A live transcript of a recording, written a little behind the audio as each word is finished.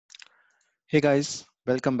Hey guys,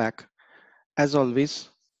 welcome back. As always,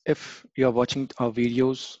 if you're watching our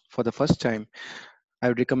videos for the first time, I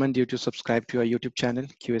would recommend you to subscribe to our YouTube channel,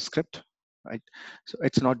 QA Script. Right? So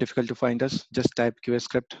it's not difficult to find us. Just type QA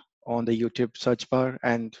Script on the YouTube search bar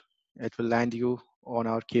and it will land you on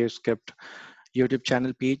our QA Script YouTube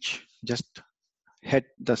channel page. Just hit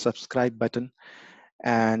the subscribe button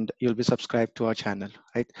and you'll be subscribed to our channel,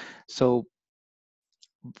 right? So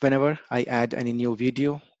whenever I add any new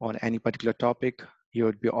video on any particular topic, you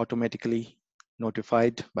would be automatically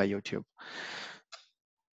notified by YouTube.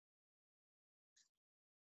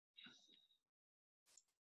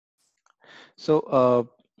 So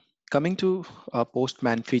coming to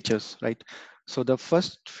Postman features, right? So the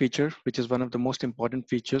first feature, which is one of the most important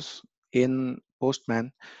features in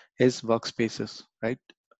Postman, is Workspaces, right?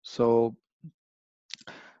 So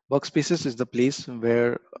Workspaces is the place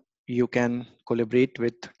where you can collaborate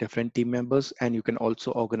with different team members and you can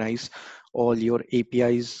also organize all your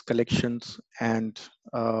APIs, collections, and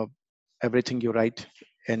everything you write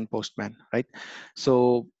in Postman, right?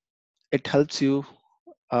 So it helps you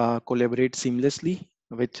collaborate seamlessly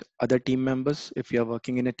with other team members if you are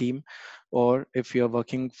working in a team, or if you are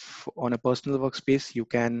working on a personal workspace, you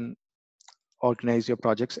can organize your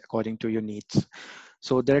projects according to your needs.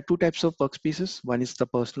 So there are two types of workspaces. One is the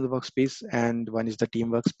personal workspace and one is the team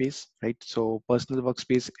workspace, right? So personal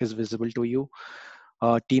workspace is visible to you.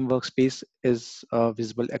 Team workspace is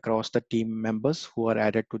visible across the team members who are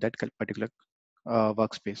added to that particular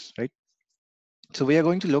workspace, right? So we are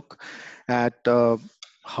going to look at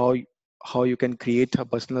how how you can create a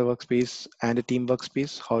personal workspace and a team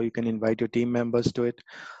workspace, how you can invite your team members to it,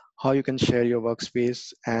 how you can share your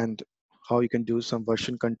workspace, and how you can do some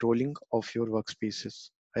version controlling of your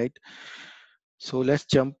workspaces, right? So let's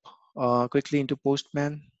jump quickly into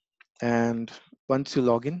Postman. And once you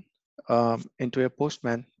log in into your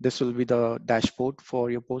Postman, this will be the dashboard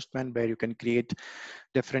for your Postman where you can create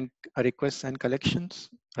different requests and collections,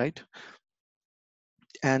 right?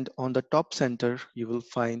 And on the top center, you will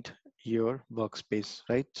find your workspace,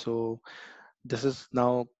 right? So this is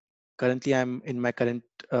now currently I'm in my current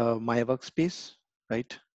my workspace,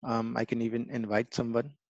 right? I can even invite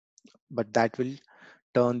someone, but that will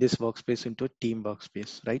turn this workspace into a team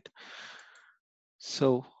workspace, right?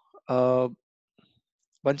 So uh,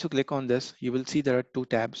 once you click on this, you will see there are two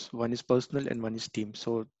tabs. One is personal and one is team.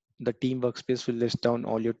 So the team workspace will list down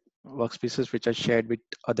all your workspaces which are shared with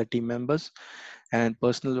other team members, and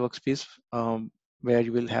personal workspace where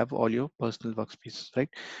you will have all your personal workspaces, right?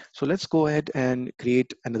 So let's go ahead and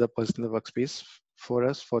create another personal workspace for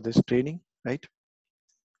us for this training, right?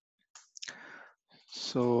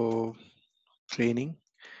 So training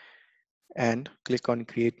and click on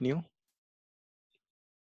create new,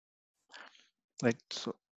 right?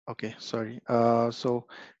 So, okay, sorry. So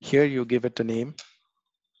here you give it a name.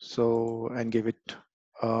 So, and give it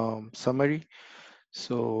summary.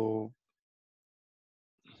 So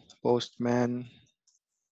Postman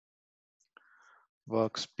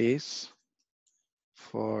workspace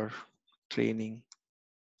for training,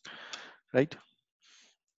 right?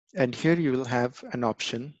 And here you will have an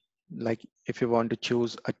option, like if you want to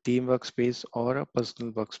choose a team workspace or a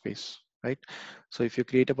personal workspace, right? So if you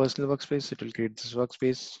create a personal workspace, it will create this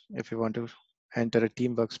workspace. If you want to enter a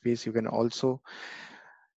team workspace, you can also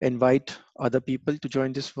invite other people to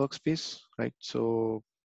join this workspace, right? So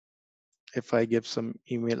if I give some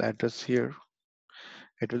email address here,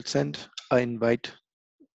 it will send an invite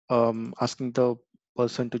asking the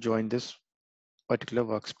person to join this particular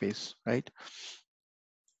workspace, right?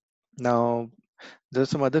 Now, there are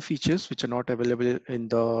some other features which are not available in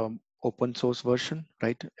the open source version,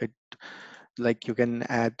 right? It like you can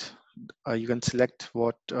add, you can select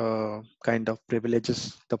what kind of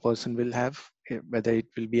privileges the person will have, whether it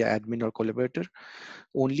will be admin or collaborator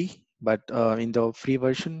only. But in the free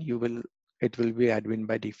version, it will be admin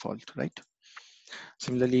by default, right?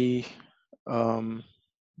 Similarly, um,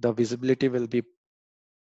 the visibility will be,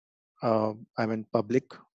 public,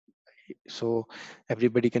 so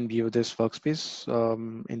everybody can view this workspace.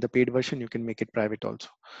 In the paid version, you can make it private also.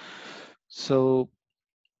 So,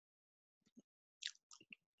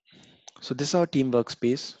 so this is our team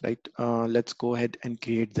workspace, right? Let's go ahead and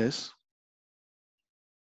create this.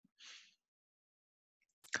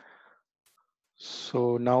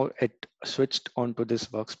 So now it switched onto this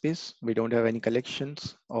workspace. We don't have any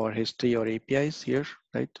collections or history or APIs here,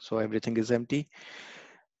 right? So everything is empty.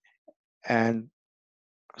 And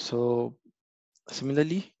so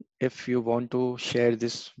similarly, if you want to share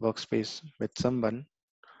this workspace with someone,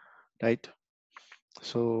 right?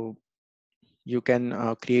 So you can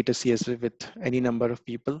create a CSV with any number of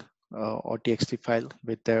people or TXT file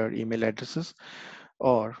with their email addresses,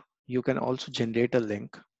 or you can also generate a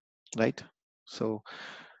link, right? So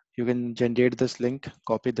you can generate this link,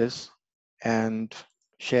 copy this, and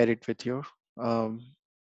share it with your um,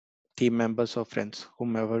 team members or friends,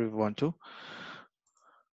 whomever you want to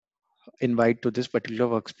invite to this particular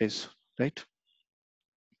workspace, right?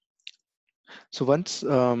 So once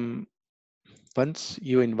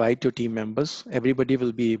you invite your team members, everybody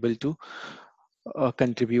will be able to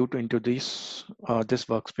contribute into this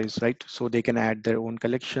workspace, right? So they can add their own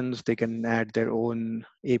collections, they can add their own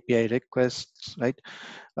API requests, right?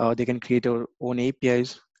 They can create their own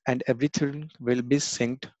APIs, and everything will be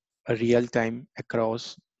synced real time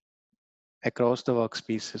across the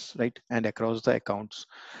workspaces, right? And across the accounts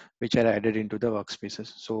which are added into the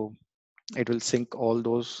workspaces. So it will sync all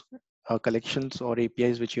those collections or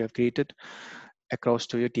APIs which you have created across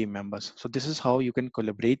to your team members. So this is how you can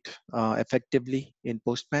collaborate effectively in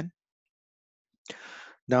Postman.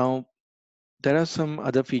 Now, there are some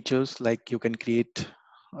other features like you can create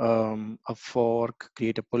a fork,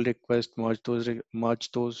 create a pull request, merge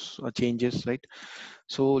those changes, right?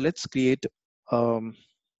 So let's create um,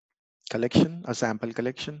 collection, a sample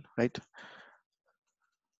collection, right?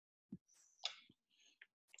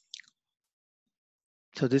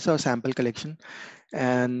 So this is our sample collection,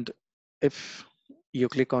 and if you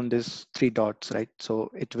click on this three dots, right,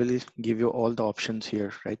 so it will give you all the options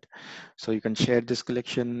here, right? So you can share this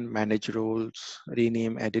collection, manage roles,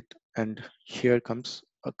 rename, edit, and here comes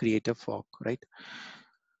a creative fork, right?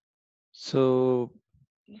 So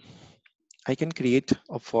I can create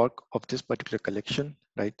a fork of this particular collection,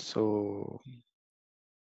 right? So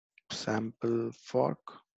sample fork,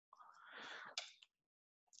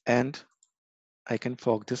 and I can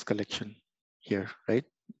fork this collection here, right?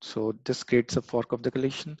 So this creates a fork of the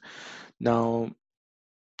collection. Now,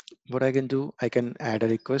 what I can do, I can add a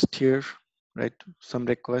request here, right? Some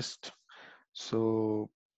request. So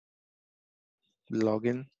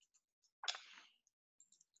login.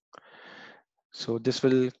 So this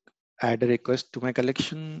will add a request to my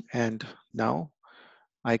collection, and now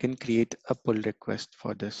I can create a pull request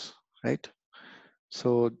for this, right?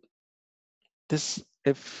 So this,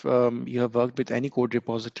 if you have worked with any code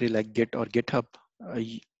repository like Git or GitHub,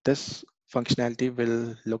 this functionality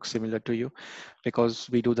will look similar to you, because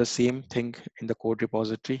we do the same thing in the code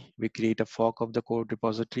repository. We create a fork of the code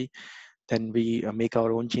repository, then we make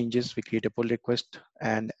our own changes. We create a pull request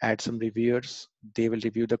and add some reviewers. They will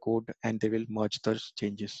review the code and they will merge those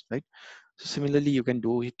changes, right? So similarly, you can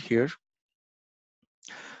do it here.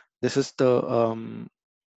 This is the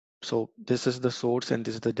this is the source and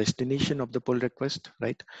this is the destination of the pull request,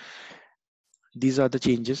 right? These are the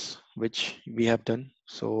changes which we have done.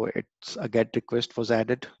 So it's a get request was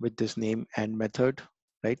added with this name and method,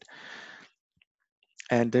 right?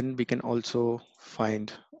 And then we can also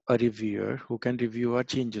find a reviewer who can review our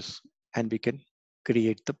changes, and we can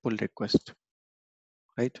create the pull request,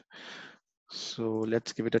 right? So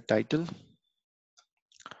let's give it a title,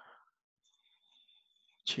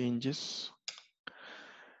 changes,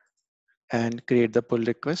 and create the pull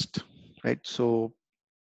request, right? So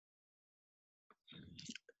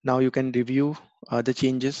now you can review the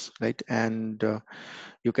changes, right? And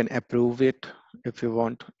you can approve it if you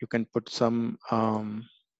want. You can put some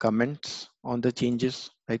comments on the changes,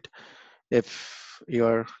 right? If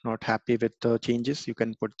you're not happy with the changes, you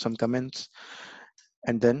can put some comments.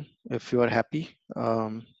 And then if you are happy,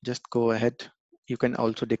 just go ahead. You can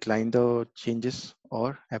also decline the changes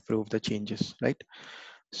or approve the changes, right?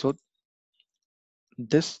 So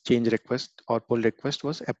this change request or pull request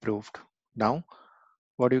was approved. Now,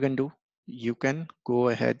 what you can do, you can go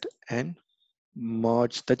ahead and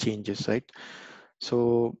merge the changes, right?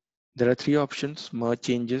 So there are three options: merge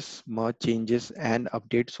changes, and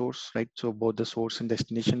update source, right? So both the source and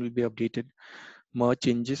destination will be updated. Merge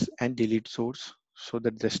changes and delete source. So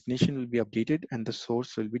the destination will be updated and the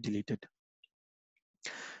source will be deleted.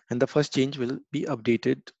 And the first change will be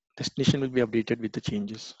updated, destination will be updated with the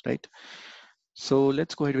changes, right? So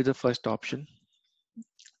let's go ahead with the first option.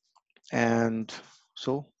 And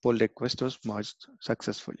so pull request was merged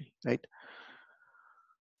successfully, right?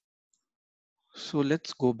 So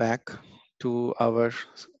let's go back to our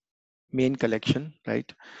main collection,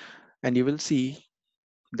 right? And you will see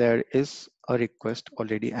there is a request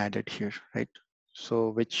already added here, right? So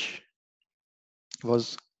which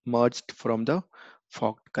was merged from the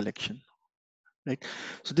forked collection, right?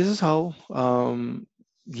 So this is how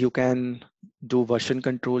you can do version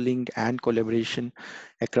controlling and collaboration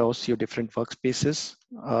across your different workspaces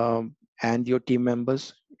and your team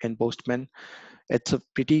members in Postman. It's a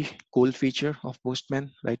pretty cool feature of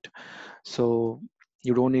Postman, right? So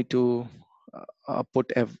You don't need to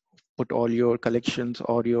put all your collections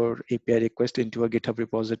or your API request into a GitHub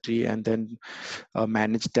repository and then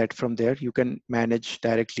manage that from there. You can manage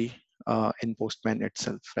directly in Postman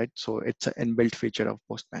itself, right? So it's an inbuilt feature of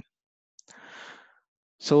Postman.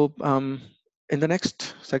 So in the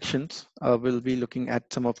next sections, we'll be looking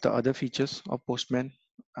at some of the other features of Postman.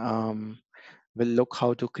 We'll look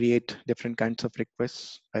how to create different kinds of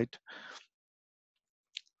requests, right?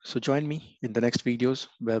 So join me in the next videos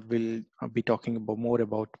where we'll be talking about more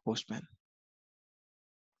about Postman.